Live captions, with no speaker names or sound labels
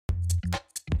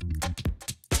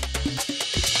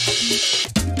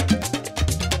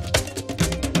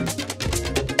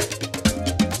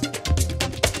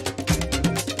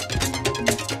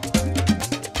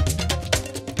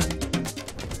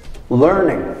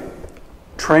Learning,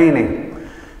 training,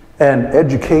 and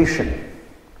education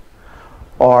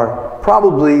are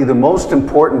probably the most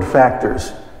important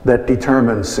factors that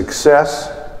determine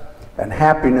success and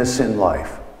happiness in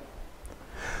life.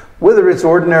 Whether it's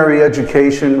ordinary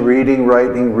education, reading,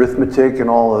 writing, arithmetic, and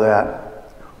all of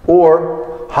that,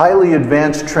 or highly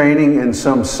advanced training in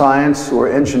some science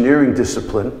or engineering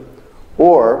discipline,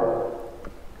 or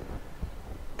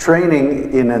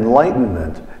training in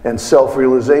enlightenment and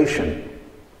self-realization.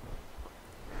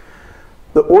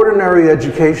 The ordinary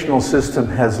educational system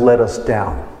has let us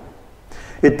down.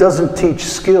 It doesn't teach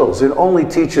skills. It only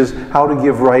teaches how to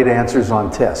give right answers on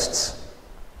tests.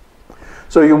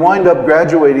 So you wind up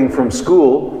graduating from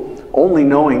school only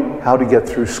knowing how to get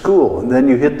through school, and then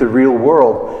you hit the real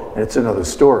world and it's another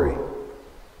story.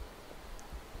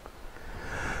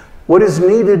 What is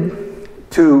needed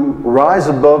to rise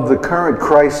above the current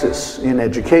crisis in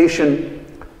education,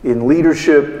 in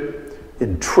leadership,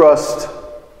 in trust,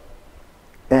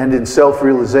 and in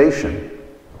self-realization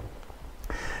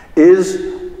is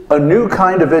a new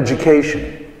kind of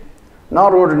education,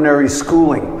 not ordinary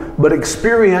schooling, but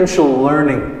experiential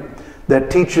learning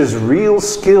that teaches real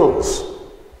skills.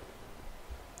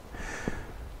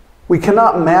 We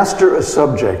cannot master a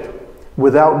subject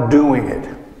without doing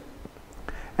it,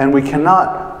 and we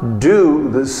cannot do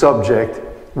the subject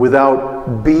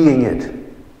without being it.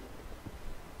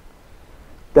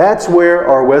 That's where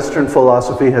our Western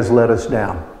philosophy has let us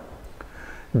down.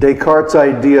 Descartes'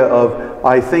 idea of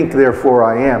I think, therefore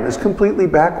I am is completely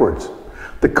backwards.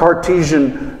 The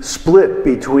Cartesian split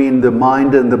between the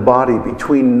mind and the body,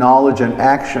 between knowledge and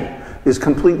action, is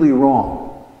completely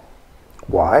wrong.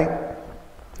 Why?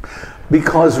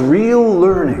 Because real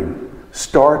learning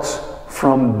starts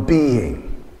from being.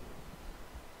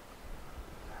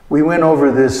 We went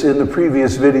over this in the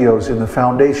previous videos in the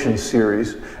Foundation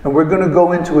series, and we're going to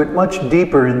go into it much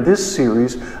deeper in this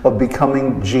series of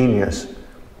becoming genius.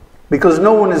 Because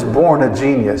no one is born a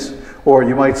genius, or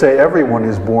you might say everyone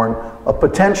is born a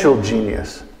potential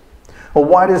genius. Well,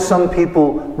 why do some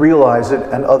people realize it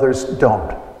and others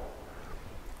don't?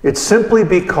 It's simply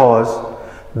because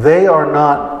they are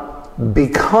not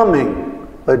becoming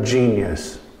a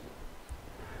genius.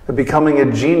 Becoming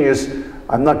a genius,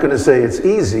 I'm not going to say it's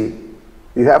easy.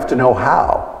 You have to know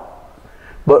how.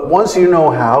 But once you know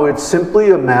how, it's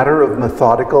simply a matter of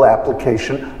methodical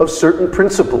application of certain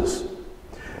principles.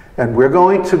 And we're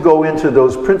going to go into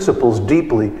those principles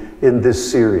deeply in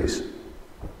this series.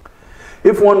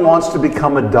 If one wants to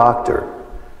become a doctor,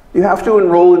 you have to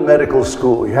enroll in medical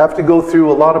school. You have to go through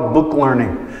a lot of book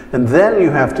learning. And then you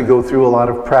have to go through a lot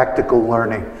of practical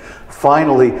learning.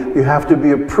 Finally, you have to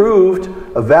be approved,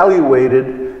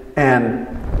 evaluated, and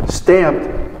stamped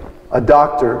a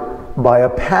doctor by a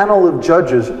panel of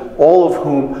judges, all of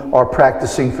whom are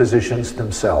practicing physicians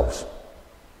themselves.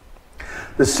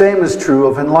 The same is true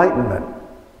of enlightenment.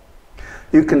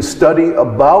 You can study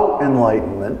about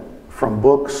enlightenment from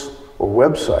books or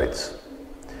websites,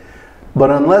 but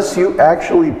unless you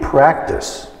actually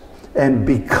practice and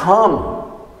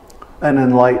become an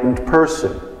enlightened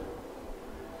person,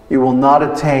 you will not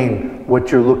attain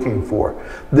what you're looking for.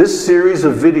 This series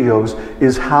of videos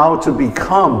is how to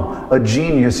become a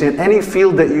genius in any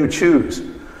field that you choose.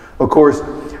 Of course,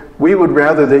 we would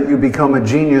rather that you become a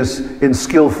genius in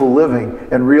skillful living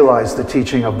and realize the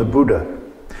teaching of the Buddha,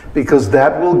 because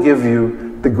that will give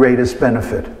you the greatest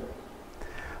benefit.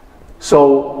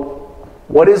 So,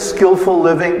 what is skillful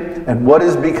living and what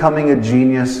is becoming a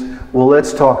genius? Well,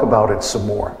 let's talk about it some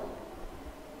more.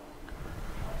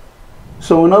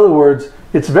 So in other words,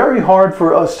 it's very hard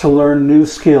for us to learn new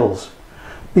skills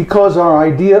because our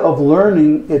idea of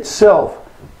learning itself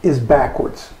is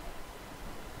backwards.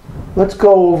 Let's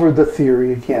go over the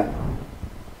theory again.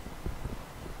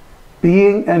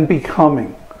 Being and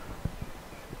becoming.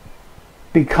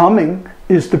 Becoming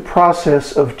is the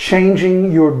process of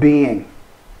changing your being.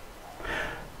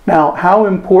 Now, how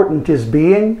important is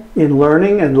being in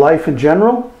learning and life in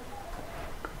general?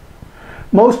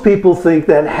 Most people think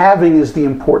that having is the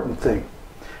important thing.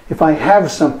 If I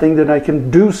have something, then I can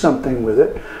do something with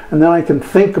it, and then I can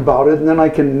think about it, and then I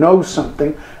can know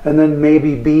something, and then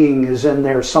maybe being is in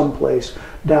there someplace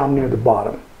down near the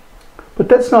bottom. But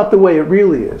that's not the way it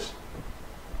really is.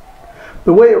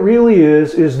 The way it really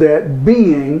is that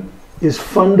being is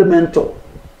fundamental.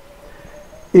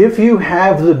 If you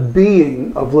have the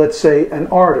being of, let's say, an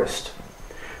artist,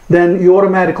 then you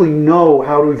automatically know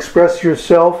how to express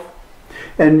yourself,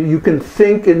 and you can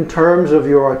think in terms of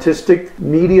your artistic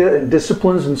media and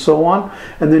disciplines and so on,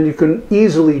 and then you can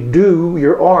easily do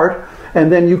your art,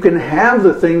 and then you can have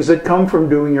the things that come from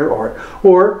doing your art.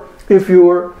 Or if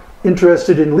you're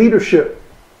interested in leadership,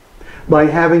 by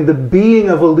having the being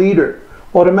of a leader,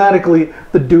 automatically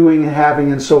the doing,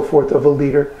 having, and so forth of a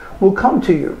leader will come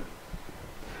to you.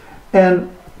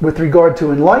 And with regard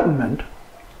to enlightenment,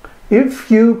 if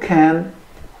you can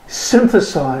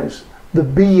synthesize the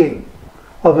being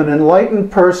of an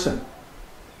enlightened person,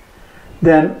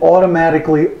 then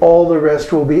automatically all the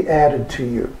rest will be added to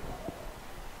you.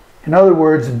 In other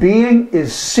words, being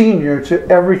is senior to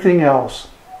everything else.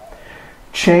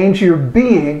 Change your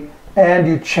being and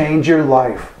you change your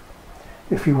life.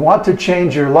 If you want to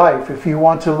change your life, if you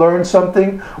want to learn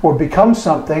something or become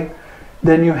something,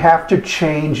 then you have to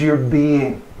change your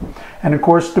being. And of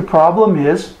course the problem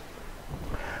is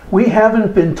we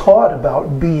haven't been taught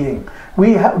about being.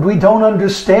 We don't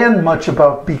understand much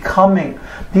about becoming.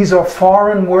 These are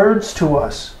foreign words to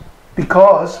us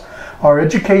because our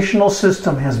educational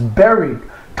system has buried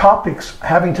topics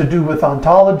having to do with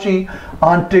ontology,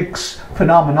 ontics,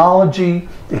 phenomenology,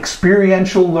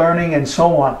 experiential learning, and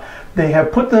so on. They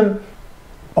have put them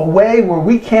away where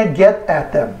we can't get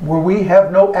at them, where we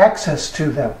have no access to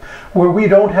them, where we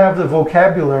don't have the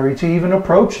vocabulary to even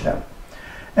approach them.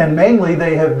 And mainly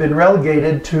they have been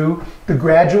relegated to the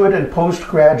graduate and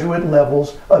postgraduate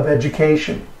levels of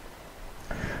education.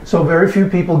 So very few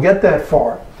people get that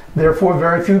far. Therefore,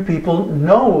 very few people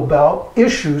know about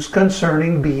issues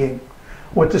concerning being.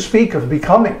 What to speak of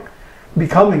becoming.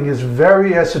 Becoming is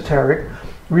very esoteric.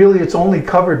 Really, it's only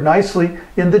covered nicely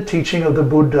in the teaching of the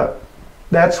Buddha.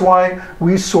 That's why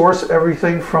we source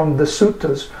everything from the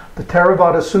suttas, the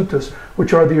Theravada suttas,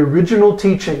 which are the original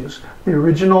teachings, the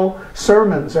original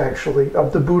sermons, actually,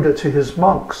 of the Buddha to his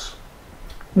monks.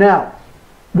 Now,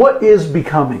 what is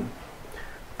becoming?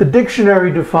 The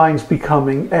dictionary defines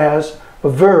becoming as a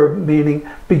verb meaning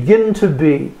begin to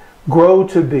be, grow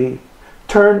to be,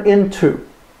 turn into,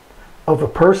 of a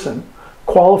person,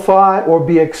 qualify or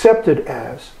be accepted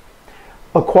as,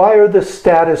 acquire the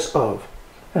status of.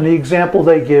 And the example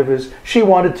they give is, she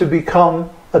wanted to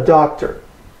become a doctor.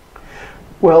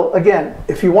 Well, again,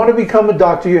 if you want to become a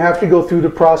doctor, you have to go through the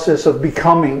process of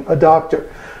becoming a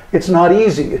doctor. It's not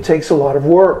easy. It takes a lot of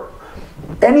work.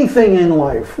 Anything in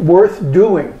life worth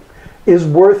doing is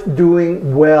worth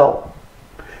doing well.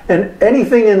 And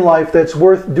anything in life that's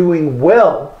worth doing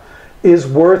well is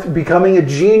worth becoming a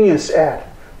genius at,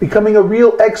 becoming a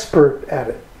real expert at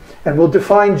it. And we'll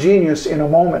define genius in a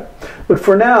moment. But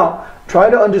for now, try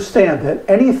to understand that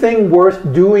anything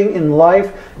worth doing in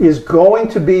life is going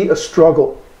to be a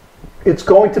struggle. It's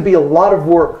going to be a lot of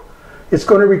work. It's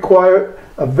going to require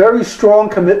a very strong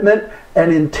commitment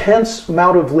and intense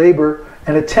amount of labor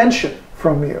and attention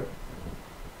from you.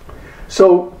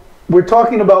 So we're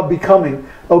talking about becoming.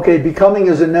 Okay, becoming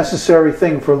is a necessary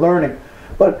thing for learning.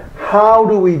 But how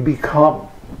do we become?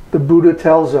 The Buddha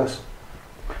tells us.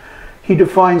 He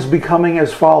defines becoming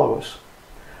as follows.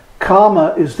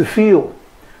 Kama is the field,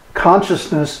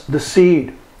 consciousness the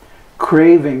seed,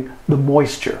 craving the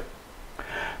moisture.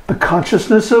 The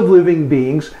consciousness of living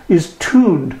beings is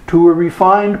tuned to a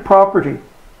refined property.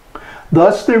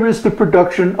 Thus there is the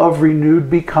production of renewed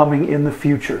becoming in the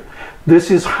future. This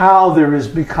is how there is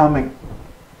becoming.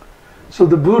 So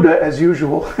the Buddha, as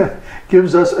usual,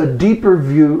 gives us a deeper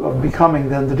view of becoming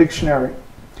than the dictionary.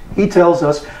 He tells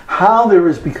us how there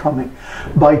is becoming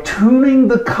by tuning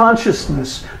the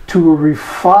consciousness to a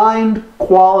refined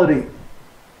quality.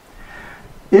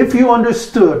 If you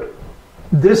understood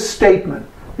this statement,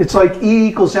 it's like E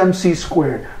equals mc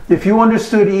squared. If you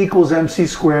understood E equals mc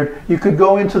squared, you could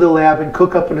go into the lab and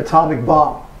cook up an atomic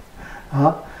bomb.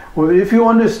 Well, if you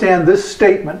understand this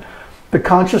statement, the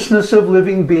consciousness of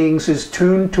living beings is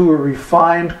tuned to a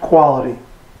refined quality.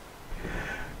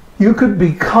 You could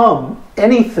become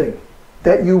anything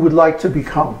that you would like to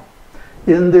become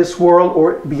in this world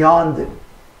or beyond it.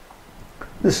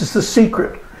 This is the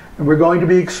secret. And we're going to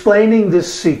be explaining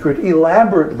this secret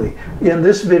elaborately in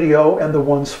this video and the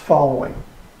ones following.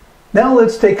 Now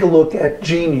let's take a look at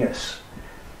genius.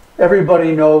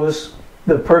 Everybody knows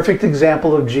the perfect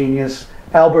example of genius,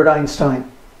 Albert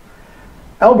Einstein.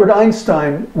 Albert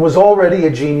Einstein was already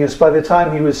a genius by the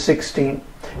time he was 16.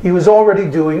 He was already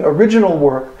doing original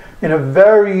work in a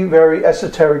very, very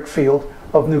esoteric field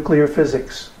of nuclear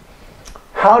physics.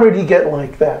 How did he get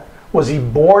like that? Was he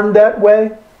born that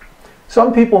way?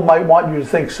 Some people might want you to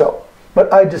think so,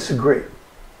 but I disagree.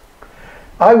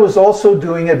 I was also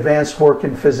doing advanced work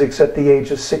in physics at the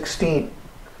age of 16.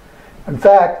 In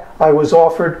fact, I was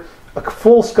offered a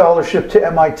full scholarship to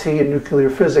MIT in nuclear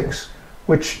physics,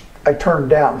 which I turned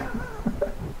down.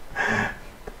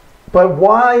 But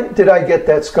why did I get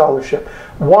that scholarship?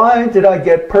 Why did I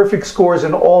get perfect scores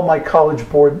in all my college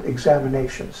board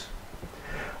examinations?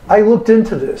 I looked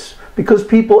into this because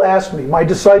people ask me, my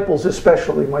disciples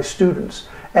especially, my students,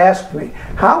 ask me,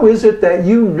 how is it that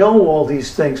you know all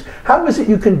these things? How is it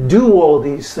you can do all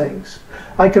these things?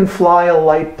 I can fly a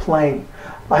light plane.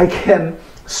 I can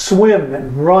swim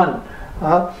and run.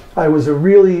 I was a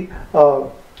really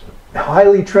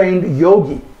highly trained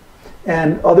yogi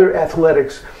and other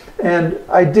athletics. And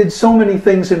I did so many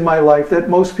things in my life that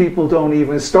most people don't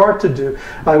even start to do.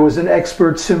 I was an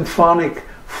expert symphonic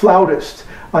flautist.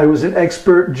 I was an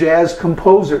expert jazz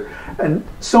composer, and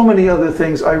so many other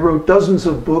things. I wrote dozens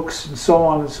of books and so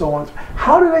on and so on.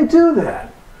 How did I do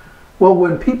that? Well,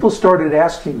 when people started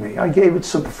asking me, I gave it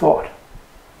some thought.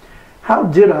 How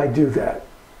did I do that?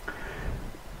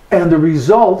 And the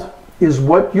result is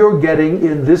what you're getting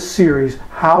in this series,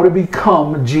 How to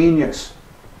Become a Genius.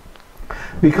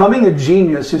 Becoming a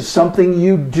genius is something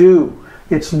you do.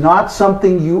 It's not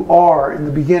something you are in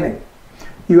the beginning.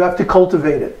 You have to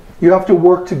cultivate it. You have to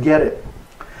work to get it.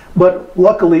 But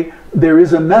luckily, there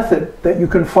is a method that you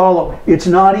can follow. It's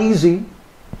not easy.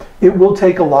 It will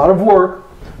take a lot of work,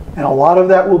 and a lot of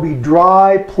that will be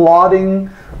dry,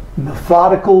 plodding,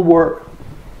 methodical work.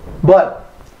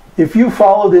 But if you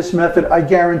follow this method, I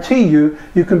guarantee you,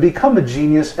 you can become a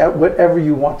genius at whatever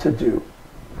you want to do.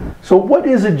 So what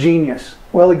is a genius?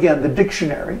 Well, again, the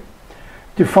dictionary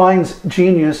defines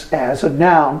genius as a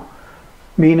noun,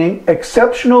 meaning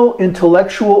exceptional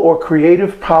intellectual or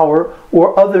creative power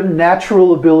or other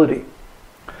natural ability.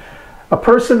 A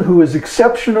person who is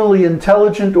exceptionally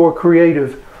intelligent or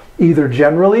creative, either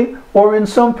generally or in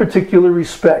some particular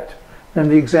respect.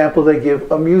 And the example they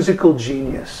give, a musical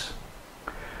genius.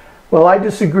 Well, I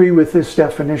disagree with this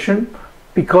definition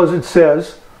because it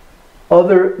says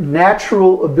other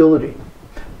natural ability.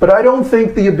 But I don't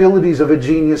think the abilities of a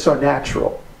genius are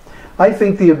natural. I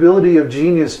think the ability of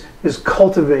genius is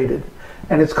cultivated,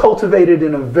 and it's cultivated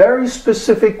in a very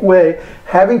specific way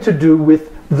having to do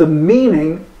with the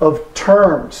meaning of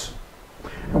terms.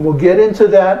 And we'll get into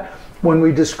that when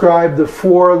we describe the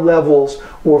 4 levels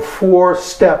or 4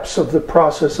 steps of the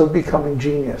process of becoming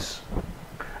genius.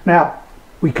 Now,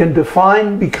 we can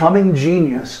define becoming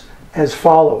genius as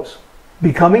follows.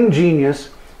 Becoming genius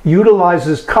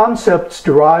utilizes concepts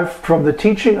derived from the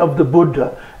teaching of the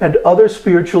Buddha and other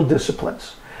spiritual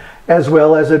disciplines, as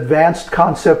well as advanced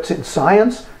concepts in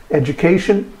science,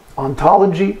 education,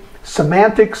 ontology,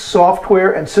 semantics,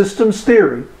 software, and systems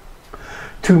theory,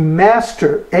 to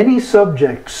master any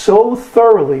subject so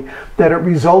thoroughly that it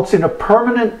results in a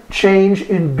permanent change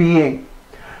in being,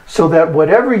 so that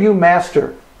whatever you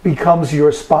master becomes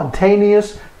your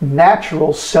spontaneous,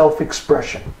 natural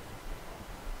self-expression.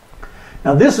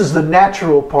 Now, this is the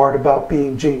natural part about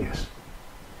being genius.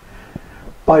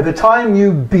 By the time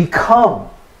you become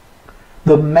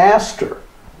the master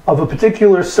of a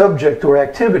particular subject or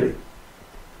activity,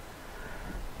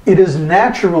 it is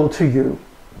natural to you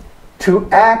to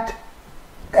act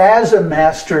as a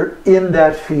master in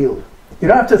that field. You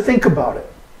don't have to think about it.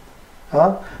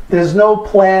 There's no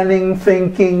planning,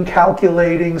 thinking,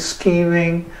 calculating,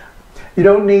 scheming. You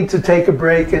don't need to take a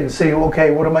break and say, okay,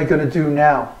 what am I going to do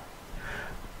now?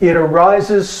 It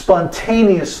arises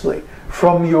spontaneously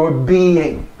from your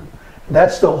being.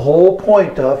 That's the whole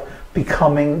point of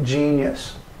becoming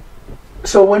genius.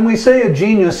 So when we say a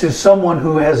genius is someone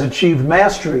who has achieved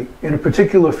mastery in a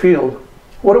particular field,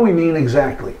 what do we mean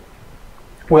exactly?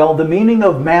 Well, the meaning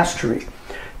of mastery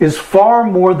is far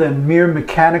more than mere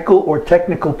mechanical or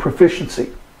technical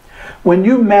proficiency. When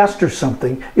you master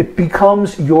something, it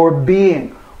becomes your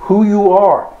being, who you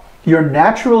are, your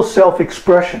natural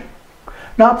self-expression,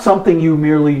 not something you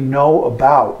merely know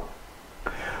about.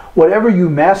 Whatever you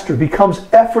master becomes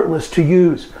effortless to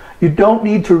use. You don't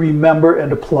need to remember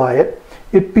and apply it.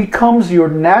 It becomes your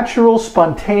natural,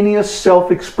 spontaneous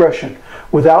self-expression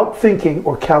without thinking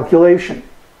or calculation.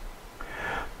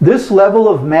 This level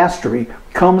of mastery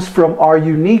comes from our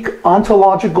unique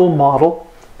ontological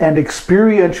model and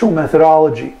experiential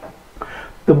methodology.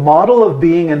 The model of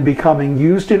being and becoming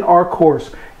used in our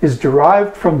course is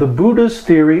derived from the Buddha's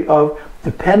theory of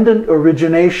dependent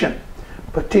origination,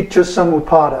 paticca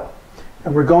samuppada.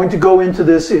 And we're going to go into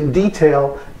this in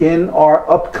detail in our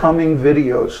upcoming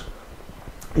videos.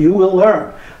 You will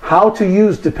learn how to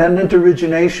use dependent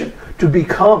origination to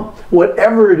become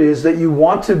whatever it is that you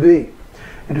want to be.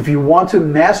 And if you want to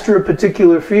master a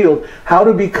particular field, how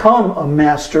to become a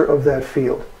master of that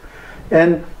field.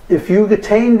 And if you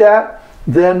attain that,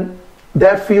 then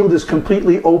that field is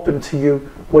completely open to you.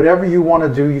 Whatever you want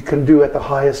to do, you can do at the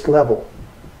highest level.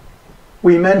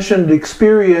 We mentioned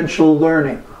experiential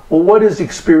learning. Well, what is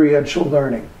experiential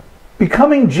learning?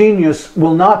 Becoming genius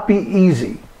will not be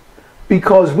easy,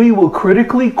 because we will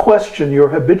critically question your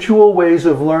habitual ways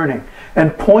of learning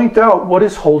and point out what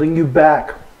is holding you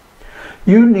back.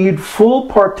 You need full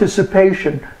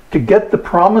participation to get the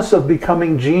promise of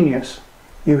becoming genius.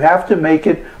 You have to make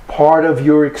it part of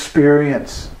your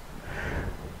experience.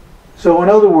 So in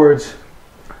other words,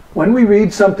 when we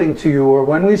read something to you or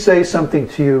when we say something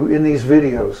to you in these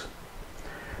videos,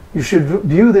 you should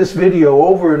view this video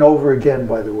over and over again,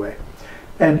 by the way.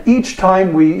 And each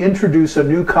time we introduce a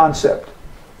new concept,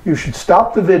 you should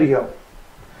stop the video,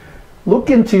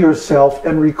 look into yourself,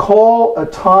 and recall a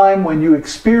time when you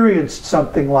experienced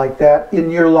something like that in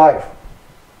your life.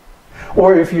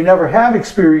 Or if you never have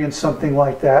experienced something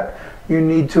like that, you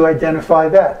need to identify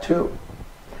that too.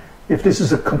 If this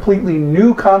is a completely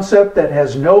new concept that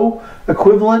has no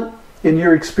equivalent in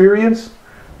your experience,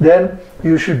 then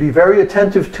you should be very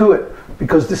attentive to it,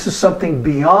 because this is something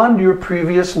beyond your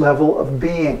previous level of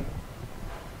being.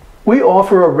 We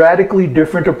offer a radically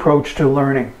different approach to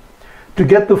learning. To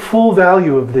get the full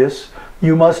value of this,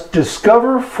 you must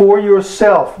discover for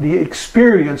yourself the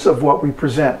experience of what we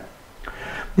present.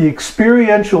 The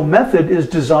experiential method is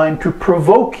designed to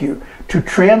provoke you to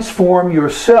transform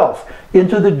yourself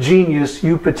into the genius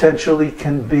you potentially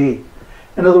can be.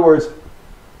 In other words,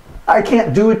 I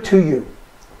can't do it to you.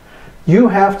 You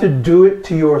have to do it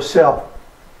to yourself.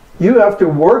 You have to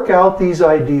work out these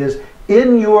ideas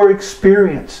in your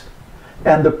experience.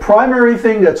 And the primary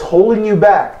thing that's holding you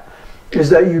back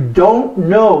is that you don't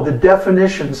know the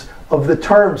definitions of the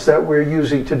terms that we're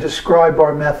using to describe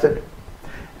our method.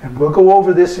 And we'll go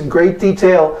over this in great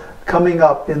detail coming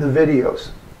up in the videos.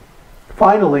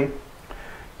 Finally,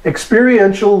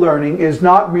 experiential learning is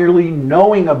not merely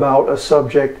knowing about a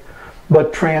subject,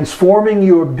 but transforming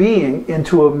your being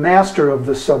into a master of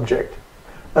the subject,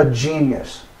 a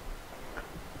genius.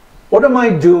 What am I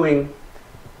doing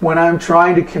when I'm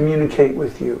trying to communicate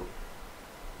with you?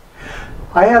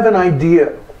 I have an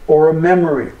idea or a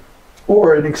memory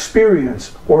or an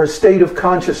experience or a state of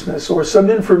consciousness or some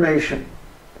information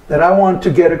that I want to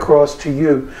get across to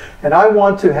you, and I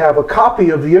want to have a copy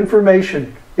of the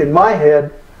information in my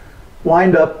head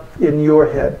wind up in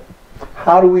your head.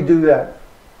 How do we do that?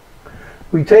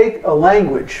 We take a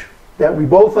language that we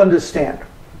both understand,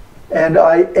 and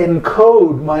I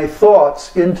encode my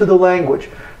thoughts into the language.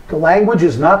 The language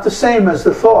is not the same as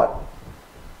the thought.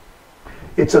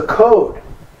 It's a code.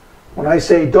 When I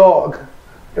say dog,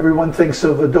 everyone thinks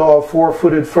of a dog,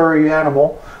 four-footed furry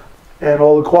animal, and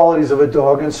all the qualities of a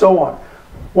dog and so on.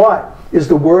 Why? Is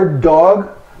the word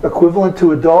dog equivalent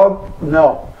to a dog?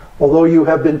 No. Although you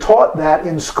have been taught that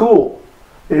in school.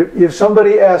 If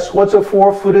somebody asks, what's a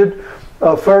four-footed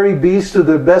furry beast of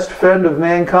the best friend of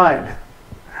mankind?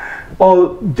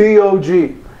 Oh,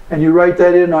 D-O-G. And you write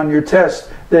that in on your test,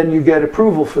 then you get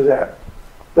approval for that.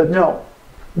 But no.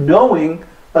 Knowing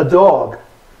a dog,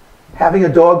 having a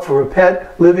dog for a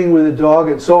pet, living with a dog,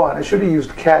 and so on. I should have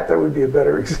used cat. That would be a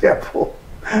better example.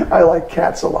 I like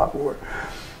cats a lot more.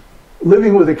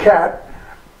 Living with a cat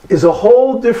is a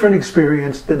whole different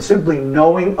experience than simply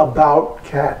knowing about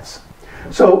cats.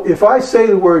 So if I say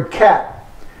the word cat,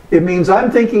 it means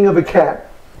I'm thinking of a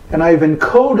cat, and I've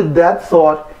encoded that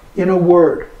thought in a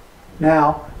word.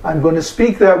 Now, I'm going to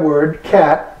speak that word,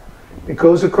 cat. It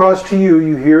goes across to you.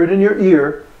 You hear it in your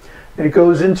ear, and it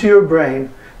goes into your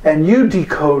brain, and you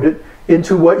decode it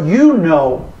into what you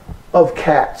know of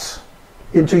cats,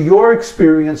 into your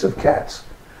experience of cats.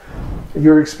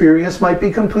 Your experience might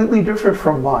be completely different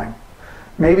from mine.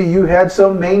 Maybe you had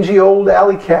some mangy old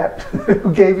alley cat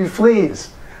who gave you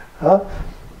fleas.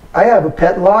 I have a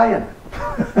pet lion.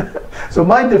 So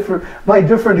my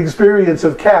different experience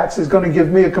of cats is going to give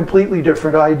me a completely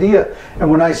different idea. And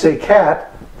when I say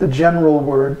cat, the general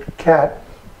word cat,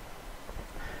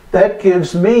 that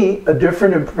gives me a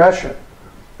different impression,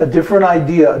 a different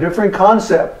idea, a different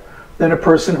concept than a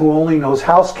person who only knows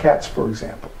house cats, for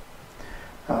example.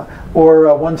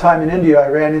 Or one time in India, I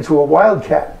ran into a wild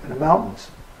cat in the mountains.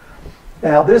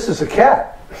 Now, this is a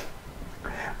cat,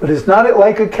 but it's not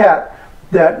like a cat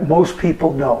that most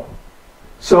people know.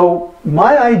 So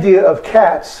my idea of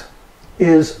cats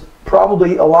is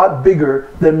probably a lot bigger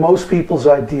than most people's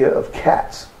idea of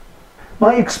cats.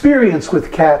 My experience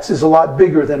with cats is a lot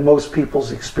bigger than most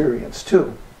people's experience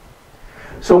too.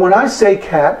 So when I say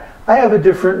cat, I have a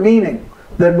different meaning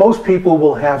than most people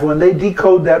will have when they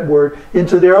decode that word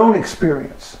into their own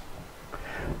experience.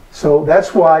 So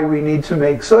that's why we need to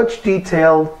make such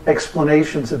detailed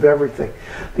explanations of everything.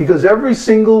 Because every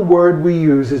single word we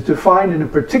use is defined in a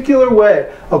particular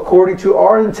way according to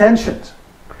our intentions.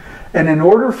 And in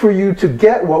order for you to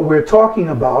get what we're talking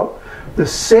about, the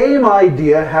same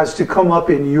idea has to come up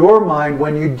in your mind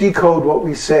when you decode what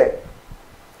we say.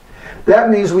 That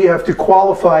means we have to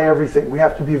qualify everything. We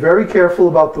have to be very careful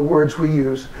about the words we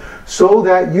use so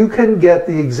that you can get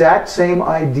the exact same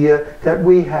idea that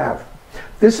we have.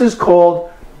 This is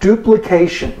called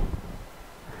duplication.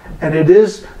 And it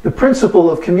is the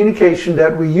principle of communication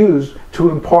that we use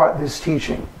to impart this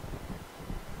teaching.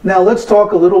 Now let's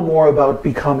talk a little more about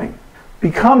becoming.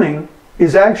 Becoming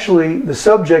is actually the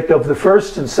subject of the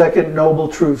first and second noble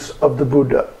truths of the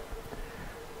Buddha.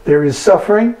 There is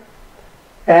suffering,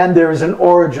 and there is an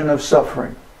origin of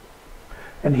suffering.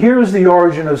 And here is the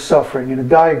origin of suffering in a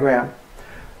diagram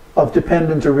of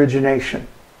dependent origination.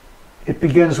 It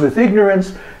begins with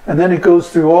ignorance, and then it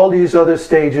goes through all these other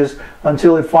stages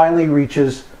until it finally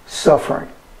reaches suffering.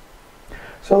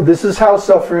 So this is how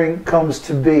suffering comes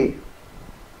to be.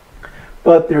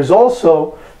 But there's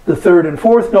also the third and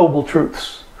fourth noble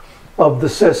truths of the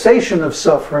cessation of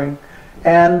suffering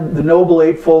and the Noble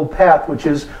Eightfold Path, which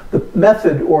is the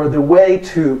method or the way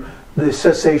to the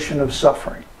cessation of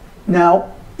suffering.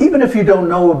 Now, even if you don't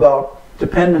know about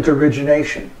dependent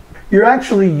origination, you're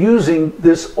actually using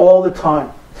this all the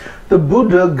time. The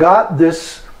Buddha got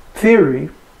this theory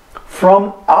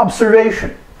from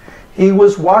observation. He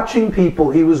was watching people,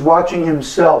 he was watching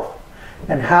himself,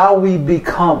 and how we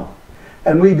become.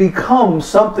 And we become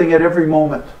something at every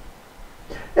moment.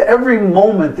 At every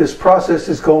moment this process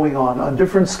is going on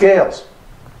different scales.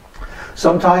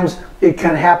 Sometimes it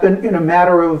can happen in a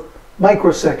matter of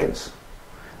microseconds.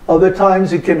 Other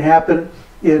times it can happen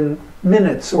in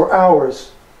minutes or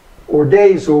hours or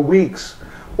days or weeks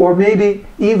or maybe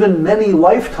even many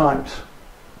lifetimes,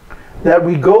 that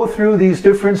we go through these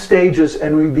different stages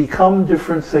and we become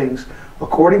different things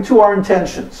according to our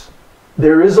intentions.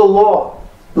 There is a law,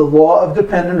 the law of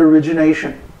dependent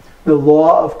origination, the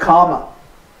law of karma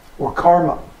or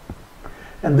karma.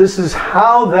 And this is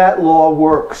how that law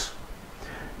works.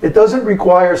 It doesn't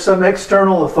require some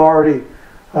external authority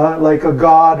like a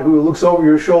God who looks over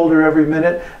your shoulder every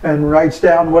minute and writes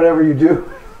down whatever you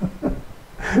do.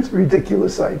 It's a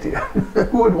ridiculous idea.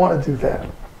 Who would want to do that?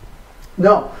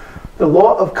 No, the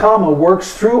law of karma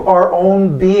works through our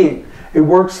own being. It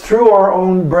works through our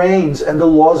own brains and the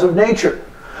laws of nature.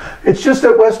 It's just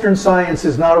that Western science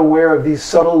is not aware of these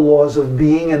subtle laws of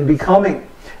being and becoming.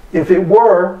 If it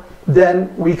were,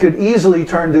 then we could easily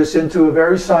turn this into a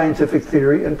very scientific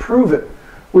theory and prove it,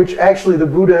 which actually the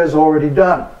Buddha has already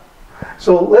done.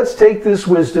 So let's take this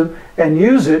wisdom and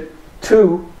use it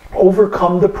to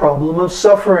overcome the problem of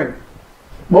suffering.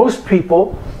 Most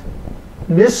people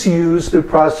misuse the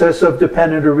process of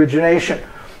dependent origination.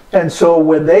 And so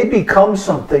when they become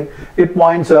something, it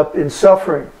winds up in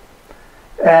suffering.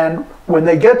 And when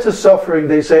they get to suffering,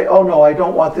 they say, oh no, I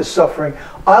don't want this suffering.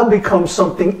 I'll become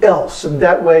something else, and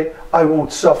that way I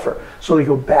won't suffer. So they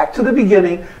go back to the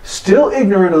beginning, still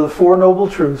ignorant of the Four Noble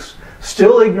Truths,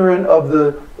 still ignorant of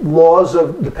the laws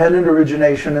of dependent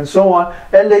origination and so on,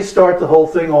 and they start the whole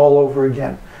thing all over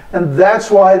again. And that's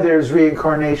why there's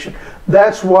reincarnation.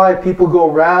 That's why people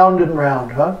go round and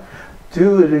round, huh?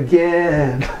 Do it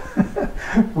again.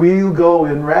 We'll go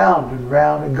in round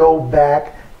and go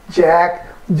back, Jack.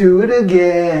 Do it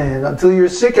again until you're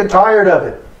sick and tired of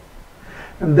it.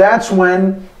 And that's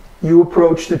when you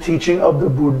approach the teaching of the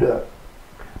Buddha.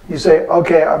 You say,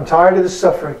 okay, I'm tired of this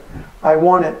suffering. I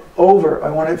want it over. I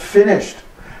want it finished.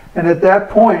 And at that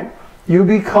point, you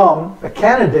become a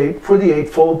candidate for the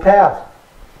Eightfold Path.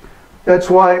 That's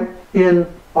why in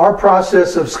our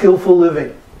process of skillful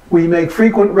living, we make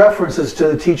frequent references to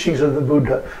the teachings of the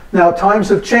Buddha. Now, times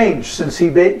have changed since he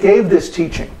gave this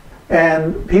teaching.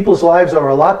 And people's lives are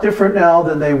a lot different now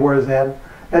than they were then,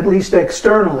 at least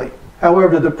externally.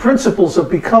 However, the principles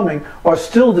of becoming are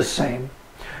still the same.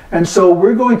 And so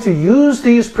we're going to use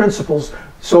these principles.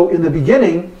 So in the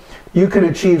beginning, you can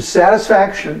achieve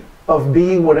satisfaction of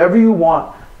being whatever you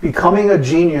want, becoming a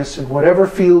genius in whatever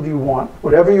field you want,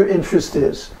 whatever your interest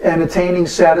is, and attaining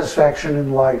satisfaction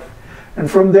in life. And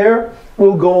from there,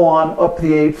 we'll go on up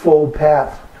the Eightfold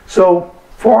Path. So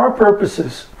for our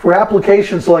purposes, for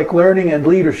applications like learning and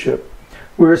leadership,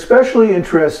 we're especially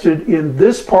interested in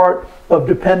this part of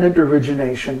dependent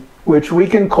origination, which we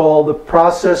can call the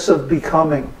process of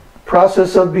becoming.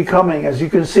 Process of becoming, as you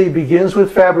can see, begins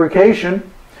with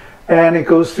fabrication, and it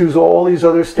goes through all these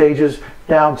other stages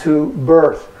down to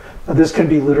birth. Now, this can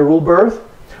be literal birth,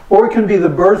 or it can be the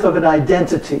birth of an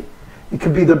identity. It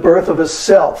can be the birth of a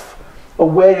self, a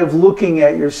way of looking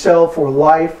at yourself or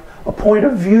life, a point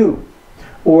of view,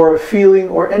 or a feeling,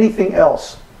 or anything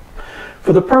else.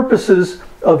 For the purposes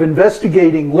of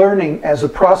investigating learning as a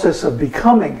process of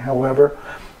becoming, however,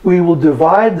 we will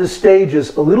divide the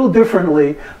stages a little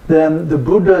differently than the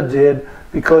Buddha did,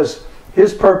 because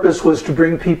His purpose was to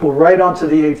bring people right onto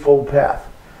the Eightfold Path.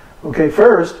 Okay,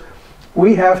 first,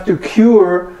 we have to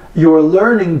cure your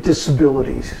learning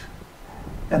disabilities.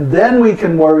 And then we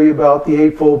can worry about the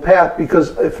Eightfold Path,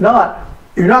 because if not,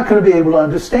 you're not going to be able to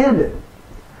understand it.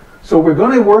 So we're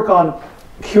going to work on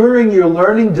curing your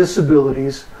learning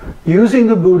disabilities using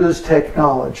the Buddha's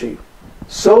technology,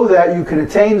 so that you can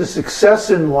attain the success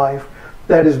in life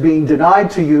that is being denied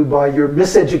to you by your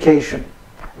miseducation,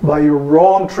 by your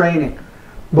wrong training,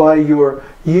 by your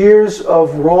years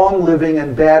of wrong living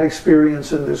and bad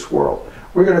experience in this world.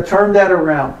 We're going to turn that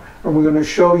around, and we're going to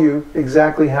show you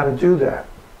exactly how to do that.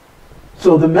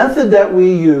 So the method that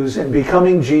we use in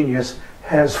becoming genius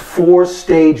has 4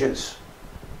 stages.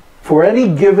 For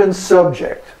any given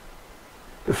subject,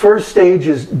 the first stage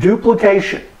is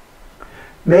duplication,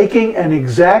 making an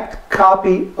exact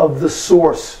copy of the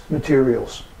source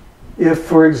materials. If,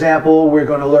 for example, we're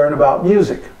going to learn about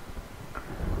music,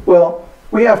 well,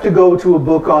 we have to go to a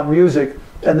book on music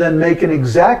and then make an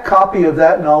exact copy of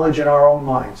that knowledge in our own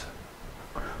minds.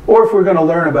 Or if we're going to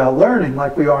learn about learning,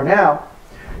 like we are now,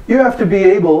 you have to be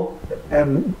able,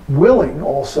 and willing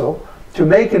also, to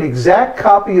make an exact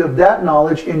copy of that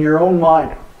knowledge in your own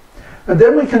mind. And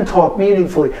then we can talk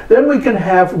meaningfully. Then we can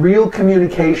have real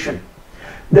communication.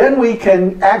 Then we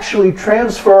can actually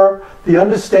transfer the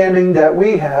understanding that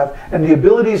we have and the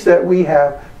abilities that we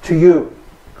have to you.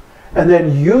 And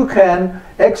then you can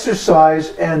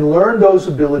exercise and learn those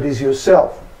abilities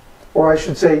yourself. Or I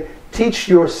should say, teach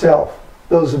yourself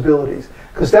those abilities.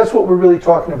 Because that's what we're really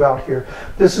talking about here.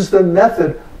 This is the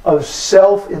method of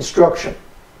self-instruction.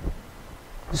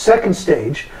 The second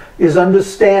stage is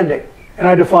understanding. And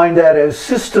I define that as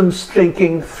systems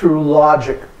thinking through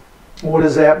logic. What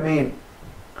does that mean?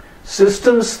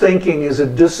 Systems thinking is a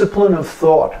discipline of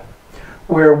thought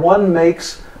where one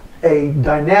makes a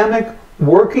dynamic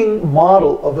working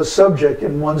model of a subject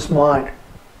in one's mind.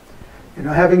 You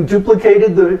know, having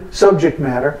duplicated the subject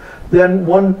matter, then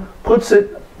one puts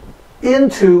it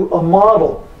into a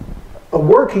model, a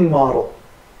working model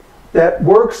that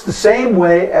works the same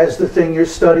way as the thing you're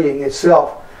studying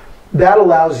itself. That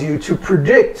allows you to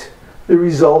predict the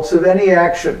results of any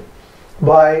action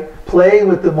by playing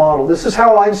with the model. This is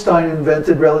how Einstein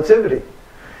invented relativity.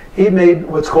 He made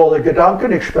what's called a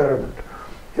Gedankenexperiment,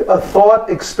 a thought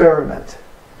experiment.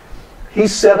 He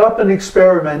set up an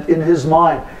experiment in his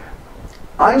mind.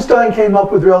 Einstein came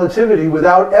up with relativity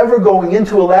without ever going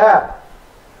into a lab.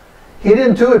 He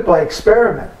didn't do it by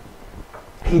experiment.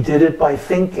 He did it by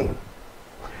thinking.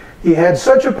 He had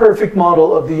such a perfect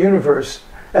model of the universe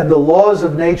and the laws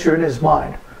of nature in his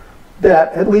mind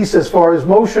that, at least as far as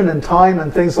motion and time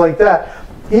and things like that,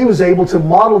 he was able to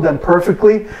model them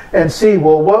perfectly and see,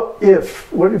 well, what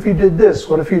if you did this?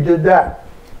 What if you did that?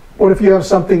 What if you have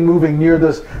something moving near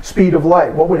the speed of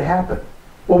light? What would happen?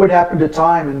 What would happen to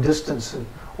time and distance and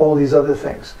all these other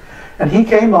things? And he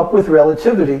came up with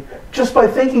relativity just by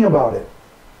thinking about it.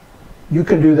 You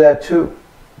can do that too.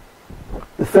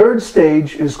 The third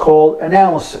stage is called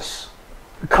analysis,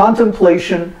 the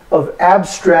contemplation of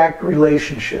abstract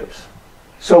relationships.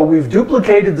 So we've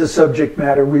duplicated the subject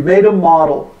matter, we made a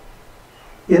model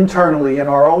internally in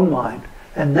our own mind,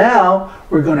 and now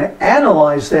we're going to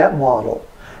analyze that model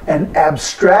and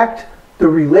abstract the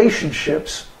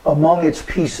relationships among its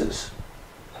pieces.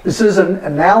 This is an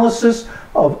analysis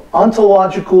of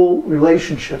ontological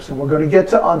relationships, and we're going to get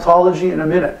to ontology in a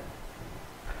minute.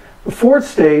 The fourth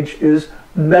stage is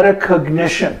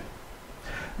metacognition.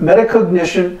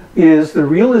 Metacognition is the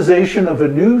realization of a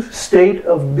new state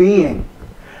of being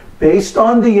based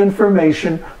on the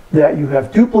information that you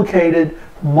have duplicated,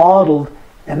 modeled,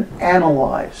 and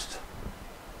analyzed.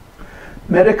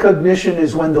 Metacognition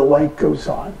is when the light goes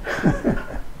on.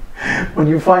 When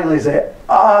you finally say,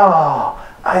 ah,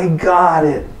 I got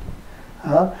it.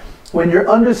 When your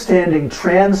understanding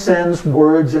transcends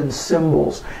words and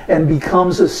symbols and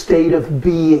becomes a state of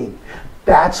being.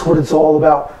 That's what it's all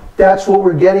about. That's what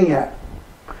we're getting at.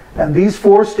 And these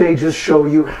four stages show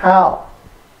you how.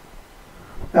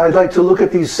 Now I'd like to look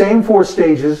at these same four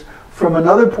stages from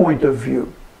another point of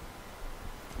view.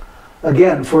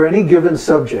 Again, for any given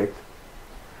subject,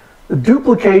 the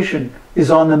duplication is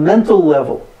on the mental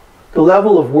level, the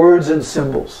level of words and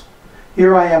symbols.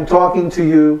 Here I am talking to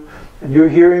you, and you're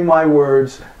hearing my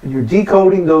words, and you're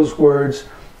decoding those words,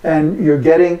 and you're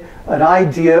getting an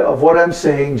idea of what I'm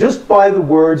saying just by the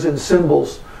words and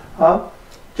symbols.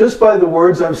 Just by the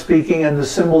words I'm speaking and the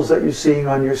symbols that you're seeing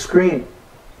on your screen.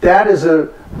 That is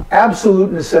an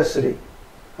absolute necessity.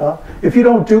 If you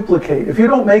don't duplicate, if you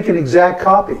don't make an exact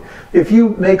copy, if you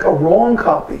make a wrong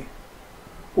copy,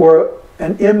 or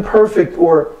an imperfect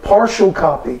or partial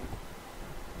copy,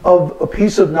 of a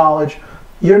piece of knowledge,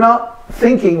 you're not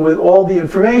thinking with all the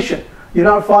information. You're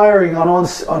not firing on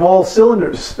all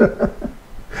cylinders.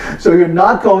 So you're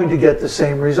not going to get the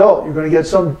same result. You're going to get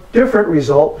some different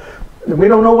result. And we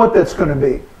don't know what that's going to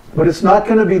be, but it's not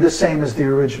going to be the same as the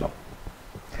original.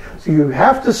 So you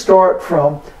have to start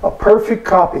from a perfect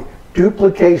copy,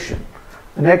 duplication.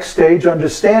 The next stage,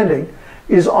 understanding,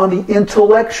 is on the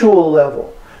intellectual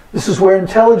level. This is where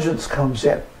intelligence comes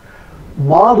in.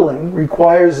 Modeling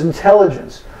requires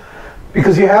intelligence,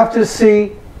 because you have to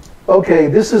see, okay,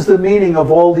 this is the meaning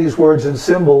of all these words and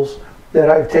symbols that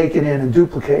I've taken in and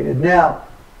duplicated. Now,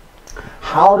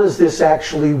 how does this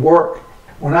actually work?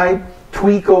 When I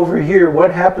tweak over here,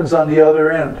 what happens on the other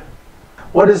end?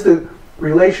 What is the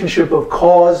relationship of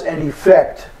cause and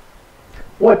effect?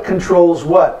 What controls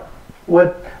what?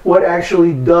 What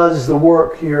actually does the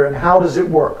work here, and how does it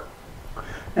work?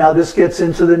 Now this gets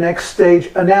into the next stage,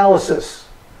 analysis.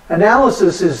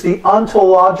 Analysis is the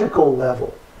ontological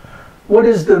level. What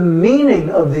is the meaning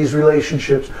of these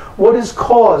relationships? What is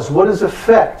cause? What is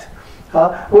effect?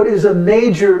 What is a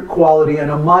major quality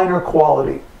and a minor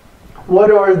quality?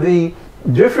 What are the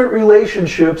different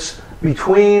relationships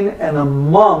between and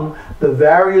among the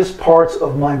various parts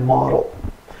of my model?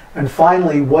 And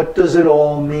finally, what does it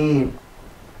all mean?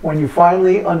 When you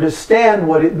finally understand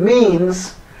what it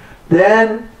means,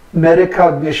 then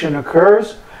metacognition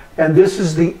occurs, and this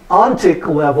is the ontic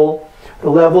level, the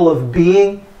level of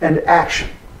being and action.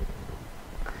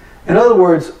 In other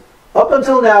words, up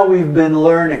until now we've been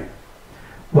learning,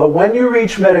 but when you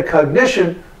reach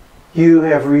metacognition, you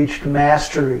have reached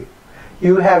mastery.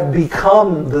 You have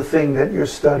become the thing that you're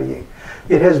studying.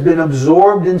 It has been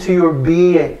absorbed into your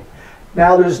being.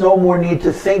 Now there's no more need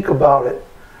to think about it.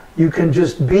 You can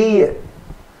just be it.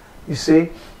 You see?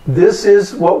 This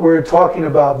is what we're talking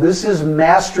about. This is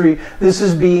mastery. This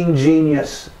is being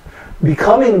genius.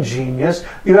 Becoming genius,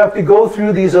 you have to go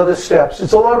through these other steps.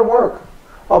 It's a lot of work.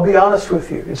 I'll be honest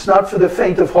with you. It's not for the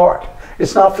faint of heart.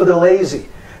 It's not for the lazy.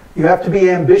 You have to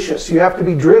be ambitious. You have to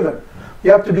be driven.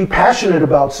 You have to be passionate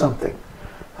about something.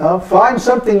 Find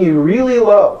something you really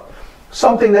love.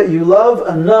 Something that you love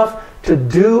enough to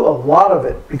do a lot of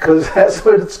it, because that's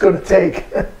what it's going to take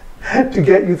to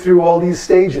get you through all these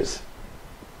stages.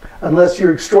 Unless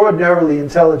you're extraordinarily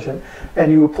intelligent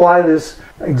and you apply this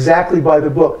exactly by the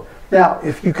book. Now,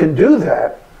 if you can do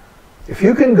that, if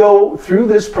you can go through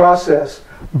this process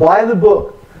by the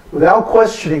book without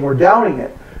questioning or doubting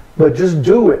it, but just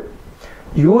do it,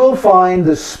 you will find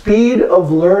the speed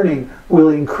of learning will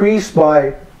increase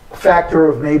by a factor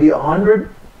of maybe 100,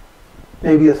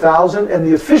 maybe 1,000, and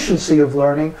the efficiency of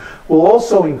learning will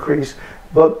also increase.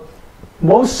 But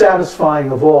most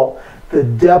satisfying of all, the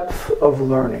depth of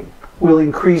learning will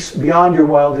increase beyond your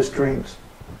wildest dreams.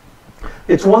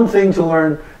 It's one thing to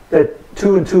learn that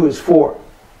 2 and 2 is 4.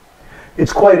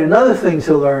 It's quite another thing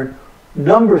to learn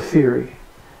number theory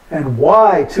and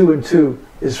why 2 and 2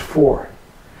 is 4.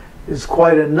 It's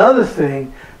quite another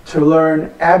thing to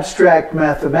learn abstract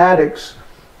mathematics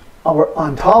or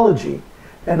ontology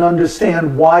and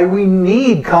understand why we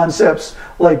need concepts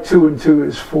like 2 and 2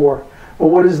 is 4. Well,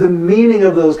 what is the meaning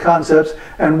of those concepts,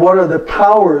 and what are the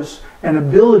powers and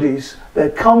abilities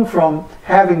that come from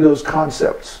having those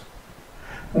concepts?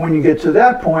 When you get to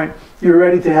that point, you're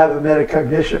ready to have a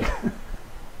metacognition,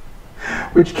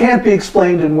 which can't be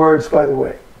explained in words, by the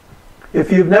way.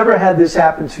 If you've never had this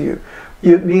happen to you,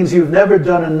 it means you've never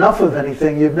done enough of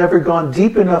anything, you've never gone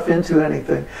deep enough into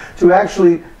anything to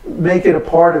actually make it a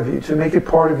part of you, to make it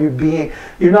part of your being.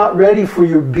 You're not ready for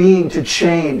your being to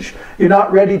change. You're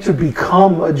not ready to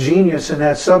become a genius in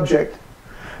that subject.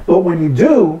 But when you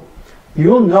do,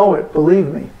 you'll know it, believe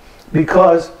me,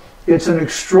 because it's an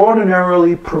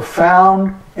extraordinarily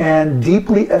profound and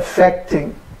deeply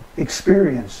affecting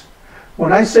experience.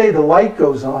 When I say the light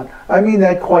goes on, I mean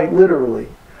that quite literally.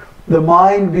 The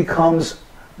mind becomes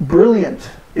brilliant.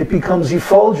 It becomes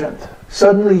effulgent.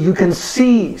 Suddenly you can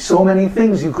see so many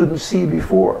things you couldn't see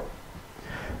before.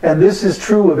 And this is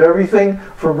true of everything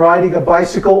from riding a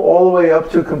bicycle all the way up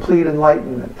to complete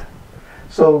enlightenment.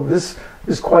 So this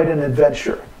is quite an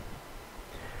adventure.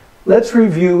 Let's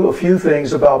review a few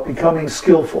things about becoming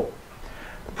skillful.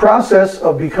 The process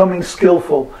of becoming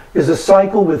skillful is a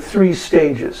cycle with 3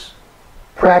 stages.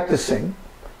 Practicing,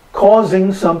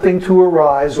 causing something to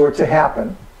arise or to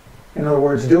happen, in other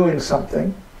words, doing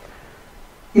something.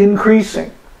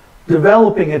 Increasing,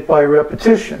 developing it by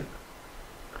repetition.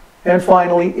 And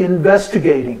finally,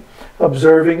 investigating,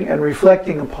 observing and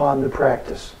reflecting upon the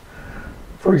practice.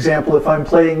 For example, if I'm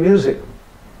playing music,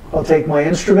 I'll take my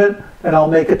instrument and I'll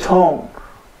make a tone,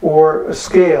 or a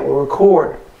scale, or a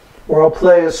chord, or I'll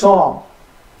play a song.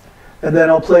 And then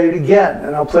I'll play it again,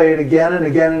 and I'll play it again and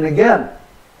again and again.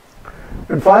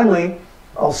 And finally,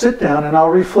 I'll sit down and I'll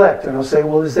reflect, and I'll say,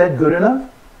 well, is that good enough?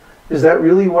 Is that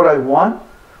really what I want?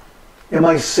 Am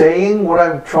I saying what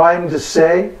I'm trying to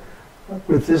say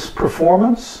with this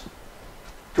performance?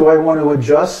 Do I want to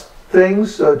adjust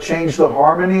things, change the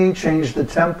harmony, change the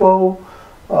tempo?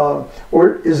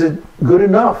 Or is it good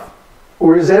enough?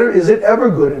 Or is it ever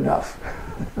good enough?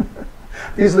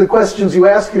 These are the questions you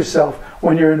ask yourself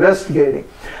when you're investigating.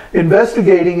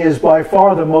 Investigating is by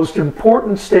far the most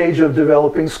important stage of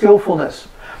developing skillfulness.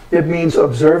 It means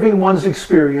observing one's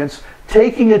experience,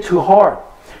 taking it to heart,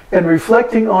 and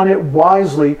reflecting on it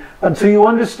wisely until you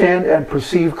understand and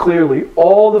perceive clearly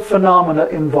all the phenomena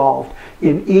involved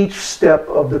in each step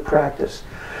of the practice.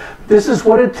 This is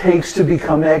what it takes to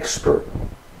become expert.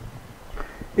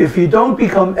 If you don't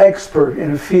become expert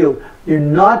in a field, you're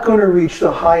not going to reach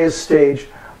the highest stage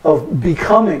of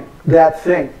becoming that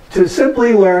thing. To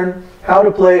simply learn how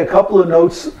to play a couple of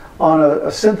notes on a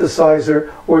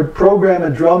synthesizer or program a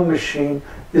drum machine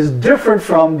is different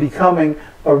from becoming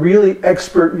a really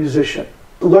expert musician.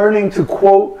 Learning to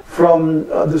quote from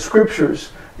the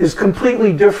scriptures is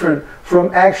completely different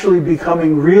from actually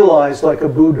becoming realized like a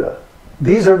Buddha.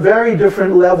 These are very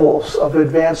different levels of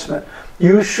advancement.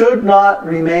 You should not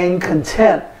remain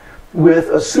content with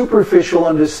a superficial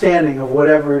understanding of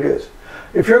whatever it is.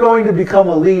 If you're going to become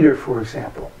a leader, for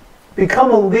example,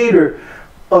 become a leader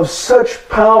of such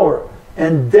power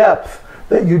and depth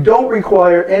that you don't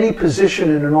require any position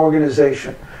in an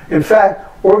organization. In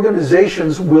fact,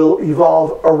 organizations will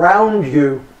evolve around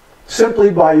you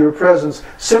simply by your presence,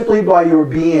 simply by your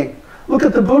being. Look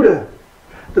at the Buddha.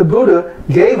 The Buddha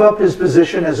gave up his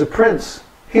position as a prince.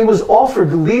 He was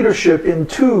offered leadership in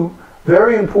 2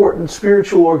 very important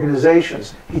spiritual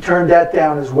organizations. He turned that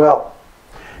down as well.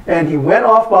 And he went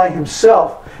off by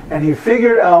himself, and he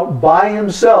figured out by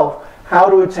himself how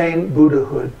to attain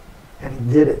Buddhahood. And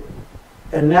he did it.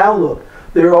 And now look,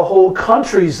 there are whole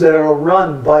countries that are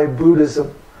run by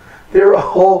Buddhism.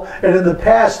 And in the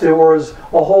past there was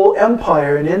a whole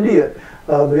empire in India,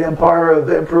 the empire of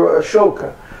Emperor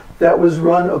Ashoka, that was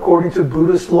run according to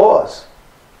Buddhist laws.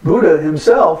 Buddha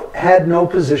himself had no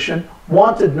position,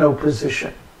 wanted no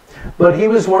position. But he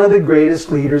was one of the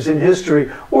greatest leaders in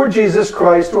history, or Jesus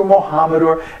Christ, or Muhammad,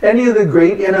 or any of the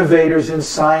great innovators in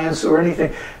science or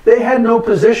anything. They had no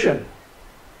position.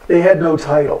 They had no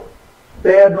title.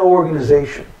 They had no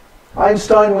organization.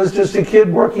 Einstein was just a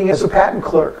kid working as a patent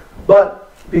clerk.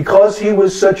 But because he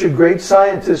was such a great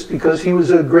scientist, because he was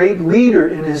a great leader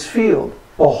in his field,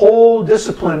 a whole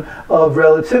discipline of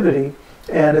relativity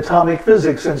and atomic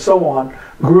physics and so on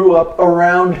grew up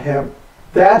around him.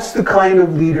 That's the kind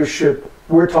of leadership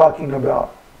we're talking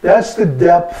about. That's the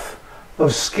depth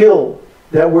of skill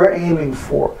that we're aiming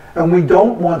for. And we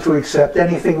don't want to accept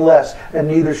anything less, and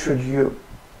neither should you.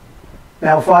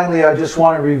 Now finally, I just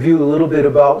want to review a little bit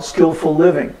about skillful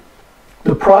living.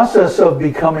 The process of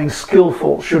becoming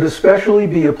skillful should especially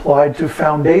be applied to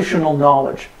foundational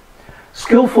knowledge.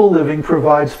 Skillful living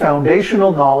provides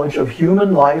foundational knowledge of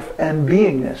human life and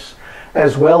beingness,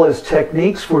 as well as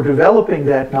techniques for developing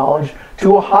that knowledge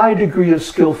to a high degree of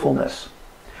skillfulness.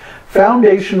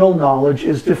 Foundational knowledge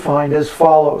is defined as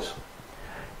follows.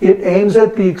 It aims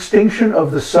at the extinction of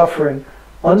the suffering,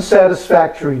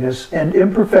 unsatisfactoriness, and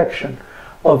imperfection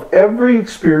of every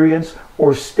experience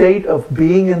or state of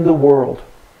being in the world.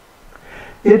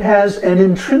 It has an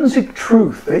intrinsic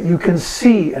truth that you can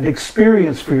see and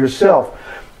experience for yourself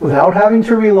without having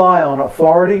to rely on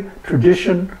authority,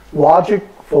 tradition, logic,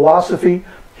 philosophy,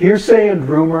 hearsay and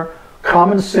rumor,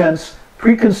 common sense,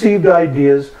 preconceived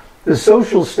ideas, the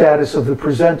social status of the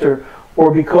presenter,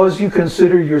 or because you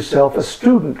consider yourself a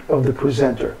student of the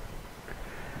presenter.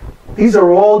 These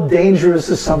are all dangerous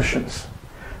assumptions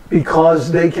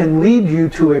because they can lead you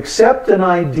to accept an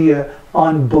idea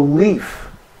on belief,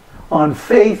 on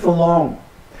faith alone,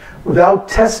 without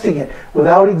testing it,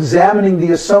 without examining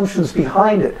the assumptions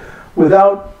behind it,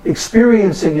 without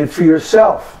experiencing it for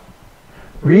yourself.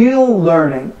 Real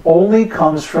learning only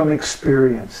comes from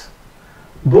experience.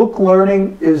 Book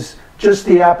learning is just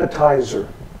the appetizer.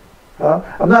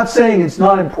 I'm not saying it's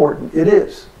not important, it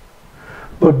is.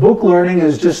 But book learning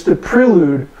is just the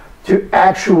prelude to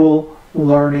actual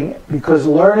learning, because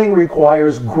learning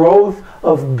requires growth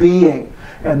of being.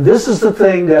 And this is the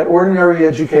thing that ordinary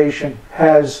education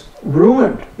has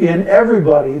ruined in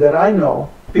everybody that I know,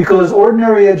 because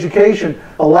ordinary education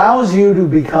allows you to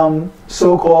become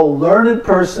so-called learned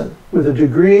person with a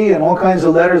degree and all kinds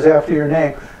of letters after your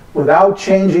name without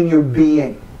changing your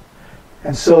being.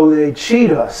 And so they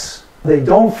cheat us They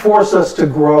don't force us to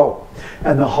grow.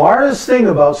 And the hardest thing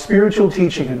about spiritual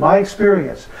teaching, in my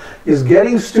experience, is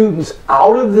getting students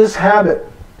out of this habit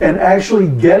and actually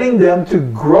getting them to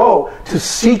grow, to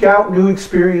seek out new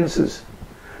experiences,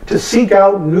 to seek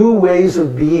out new ways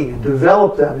of being and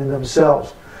develop them in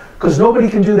themselves. Because nobody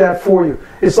can do that for you.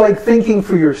 It's like thinking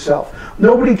for yourself.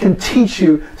 Nobody can teach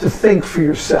you to think for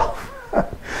yourself.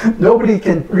 Nobody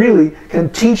can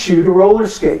teach you to roller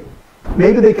skate.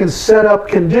 Maybe they can set up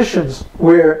conditions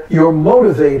where you're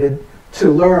motivated to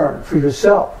learn for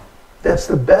yourself. That's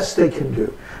the best they can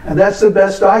do. And that's the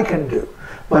best I can do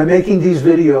by making these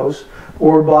videos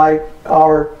or by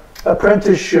our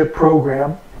apprenticeship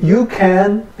program. You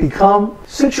can become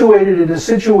situated in a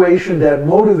situation that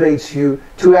motivates you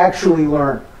to actually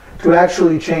learn, to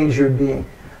actually change your being.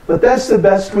 But that's the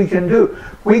best we can do.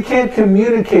 We can't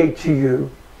communicate to you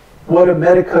what a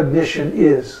metacognition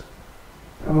is.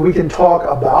 I mean, we can talk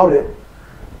about it,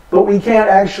 but we can't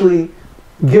actually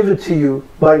give it to you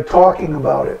by talking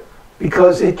about it,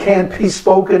 because it can't be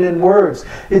spoken in words.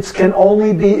 It can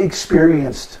only be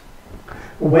experienced.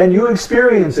 When you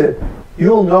experience it,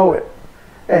 you'll know it.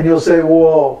 And you'll say,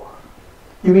 whoa,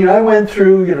 you mean I went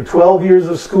through 12 years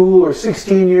of school or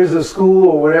 16 years of school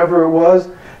or whatever it was,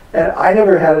 and I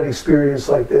never had an experience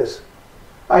like this.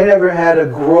 I never had a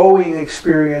growing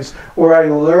experience where I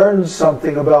learned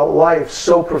something about life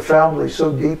so profoundly,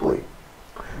 so deeply.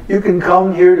 You can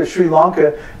come here to Sri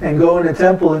Lanka and go in a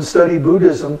temple and study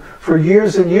Buddhism for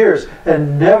years and years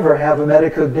and never have a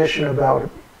metacognition about it.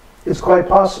 It's quite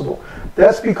possible.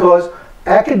 That's because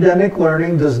academic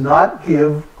learning does not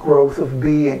give growth of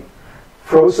being.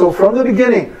 So from the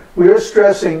beginning, we are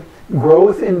stressing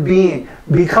growth in being,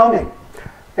 becoming.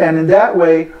 And in that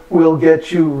way, we'll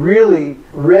get you really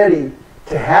ready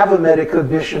to have a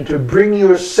metacognition, to bring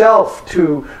yourself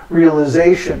to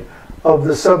realization of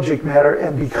the subject matter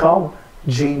and become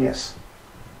genius.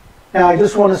 Now, I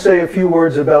just want to say a few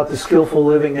words about the Skillful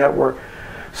Living Network.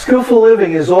 Skillful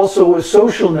Living is also a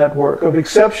social network of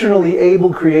exceptionally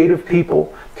able creative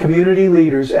people, community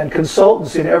leaders, and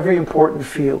consultants in every important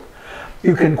field.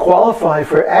 You can qualify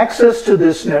for access to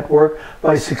this network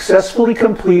by successfully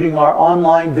completing our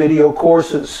online video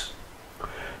courses.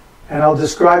 And I'll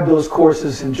describe those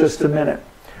courses in just a minute.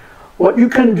 What you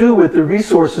can do with the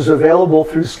resources available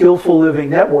through Skillful Living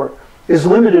Network is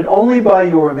limited only by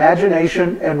your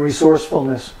imagination and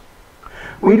resourcefulness.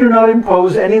 We do not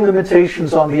impose any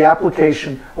limitations on the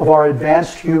application of our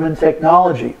advanced human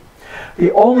technology.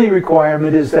 The only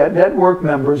requirement is that network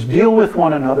members deal with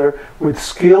one another with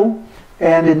skill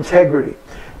and integrity.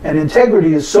 And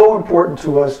integrity is so important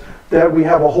to us that we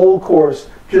have a whole course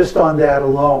just on that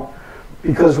alone.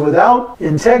 Because without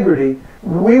integrity,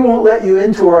 we won't let you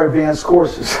into our advanced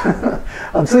courses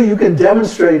until you can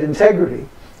demonstrate integrity.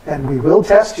 And we will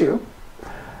test you.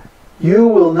 You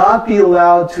will not be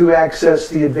allowed to access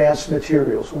the advanced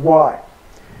materials. Why?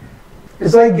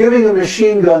 It's like giving a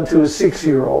machine gun to a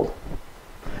 6-year-old.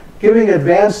 Giving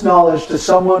advanced knowledge to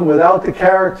someone without the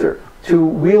character to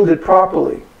wield it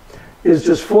properly is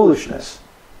just foolishness.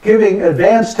 Giving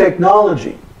advanced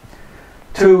technology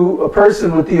to a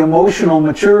person with the emotional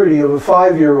maturity of a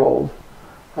 5-year-old,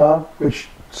 which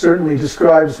certainly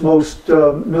describes most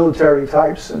military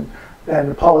types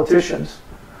and politicians,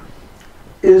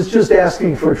 is just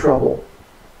asking for trouble.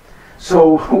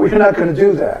 So we're not going to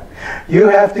do that. You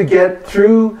have to get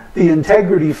through the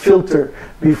integrity filter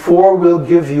before we'll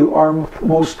give you our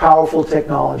most powerful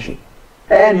technology.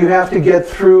 And you have to get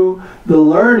through the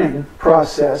learning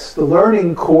process, the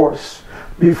learning course,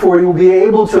 before you'll be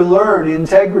able to learn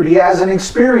integrity as an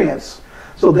experience.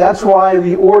 So that's why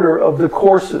the order of the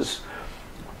courses.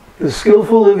 The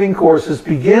Skillful Living courses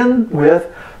begin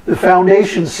with the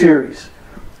Foundation series,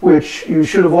 which you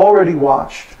should have already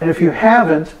watched. And if you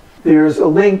haven't, there's a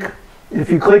link. If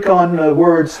you click on the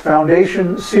words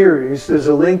Foundation Series, there's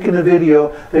a link in the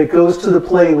video that goes to the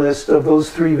playlist of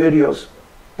those 3 videos.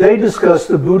 They discuss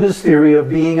the Buddhist theory of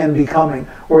being and becoming,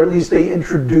 or at least they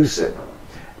introduce it.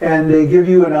 And they give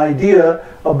you an idea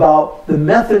about the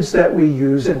methods that we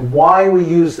use and why we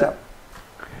use them.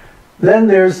 Then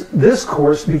there's this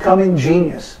course, Becoming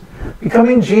Genius.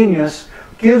 Becoming Genius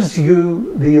gives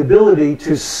you the ability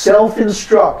to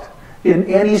self-instruct in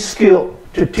any skill,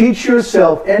 to teach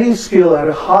yourself any skill at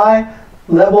a high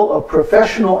level of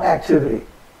professional activity.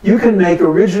 You can make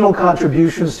original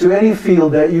contributions to any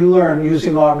field that you learn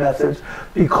using our methods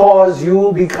because you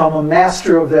will become a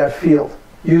master of that field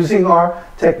using our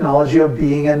technology of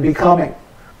being and becoming.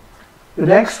 The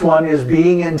next one is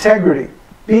Being Integrity.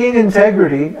 Being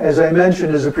Integrity, as I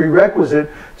mentioned, is a prerequisite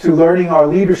to learning our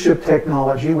leadership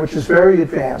technology, which is very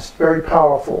advanced, very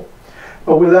powerful.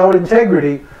 But without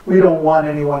integrity, we don't want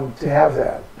anyone to have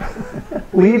that.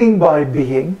 Leading by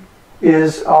being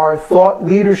is our thought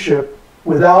leadership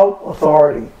without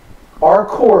authority. Our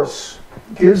course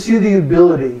gives you the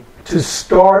ability to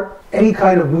start any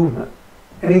kind of movement,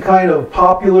 any kind of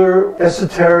popular,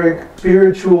 esoteric,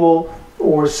 spiritual,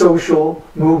 or social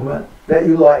movement that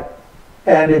you like.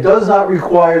 And it does not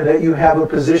require that you have a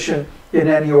position in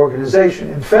any organization.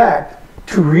 In fact,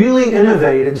 to really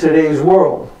innovate in today's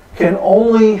world can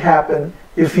only happen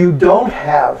if you don't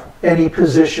have any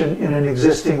position in an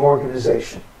existing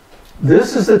organization.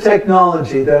 This is the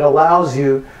technology that allows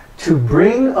you to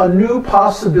bring a new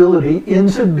possibility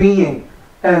into being.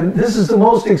 And this is the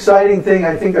most exciting thing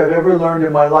I think I've ever learned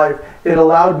in my life. It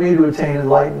allowed me to attain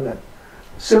enlightenment.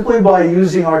 Simply by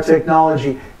using our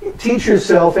technology, teach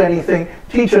yourself anything,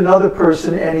 teach another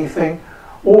person anything,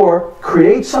 or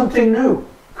create something new,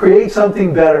 create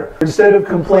something better. Instead of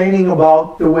complaining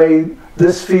about the way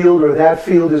this field or that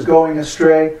field is going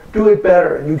astray, do it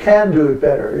better. And you can do it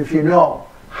better if you know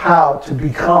how to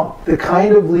become the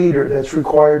kind of leader that's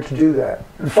required to do that.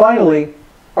 And finally,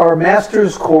 our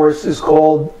master's course is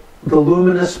called The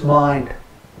Luminous Mind.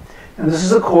 And this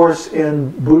is a course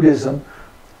in Buddhism,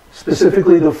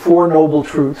 specifically the Four Noble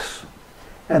Truths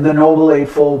and the Noble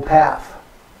Eightfold Path.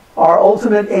 Our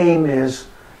ultimate aim is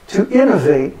to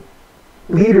innovate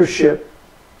leadership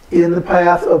in the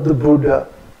path of the Buddha,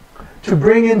 to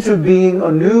bring into being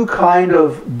a new kind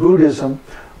of Buddhism,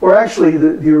 or actually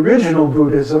the original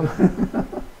Buddhism,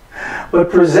 but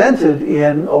presented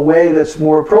in a way that's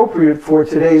more appropriate for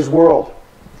today's world.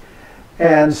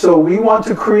 And so we want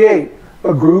to create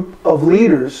a group of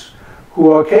leaders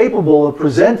who are capable of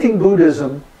presenting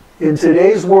Buddhism in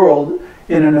today's world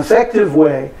in an effective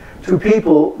way to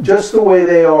people just the way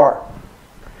they are,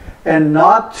 and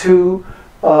not to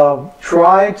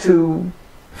try to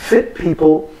fit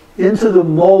people into the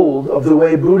mold of the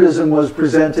way Buddhism was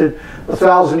presented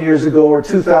 1,000 years ago or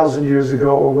 2,000 years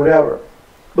ago or whatever,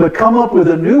 but come up with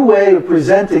a new way of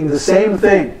presenting the same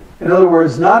thing. In other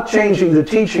words, not changing the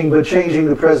teaching, but changing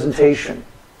the presentation,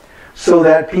 so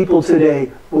that people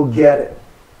today will get it.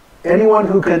 Anyone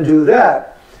who can do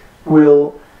that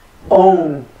will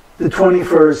own the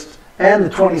 21st and the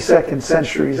 22nd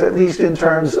centuries, at least in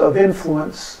terms of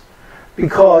influence.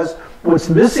 Because what's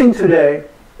missing today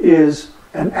is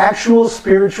an actual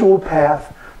spiritual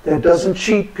path that doesn't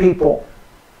cheat people.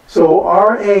 So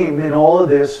our aim in all of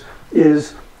this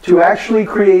is to actually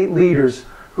create leaders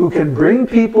who can bring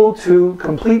people to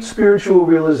complete spiritual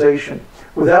realization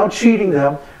without cheating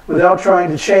them, without trying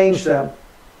to change them,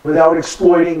 without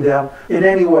exploiting them in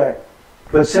any way,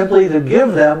 but simply to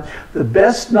give them the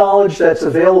best knowledge that's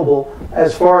available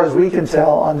as far as we can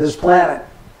tell on this planet.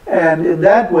 And in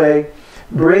that way,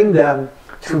 bring them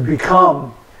to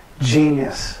become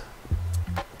genius.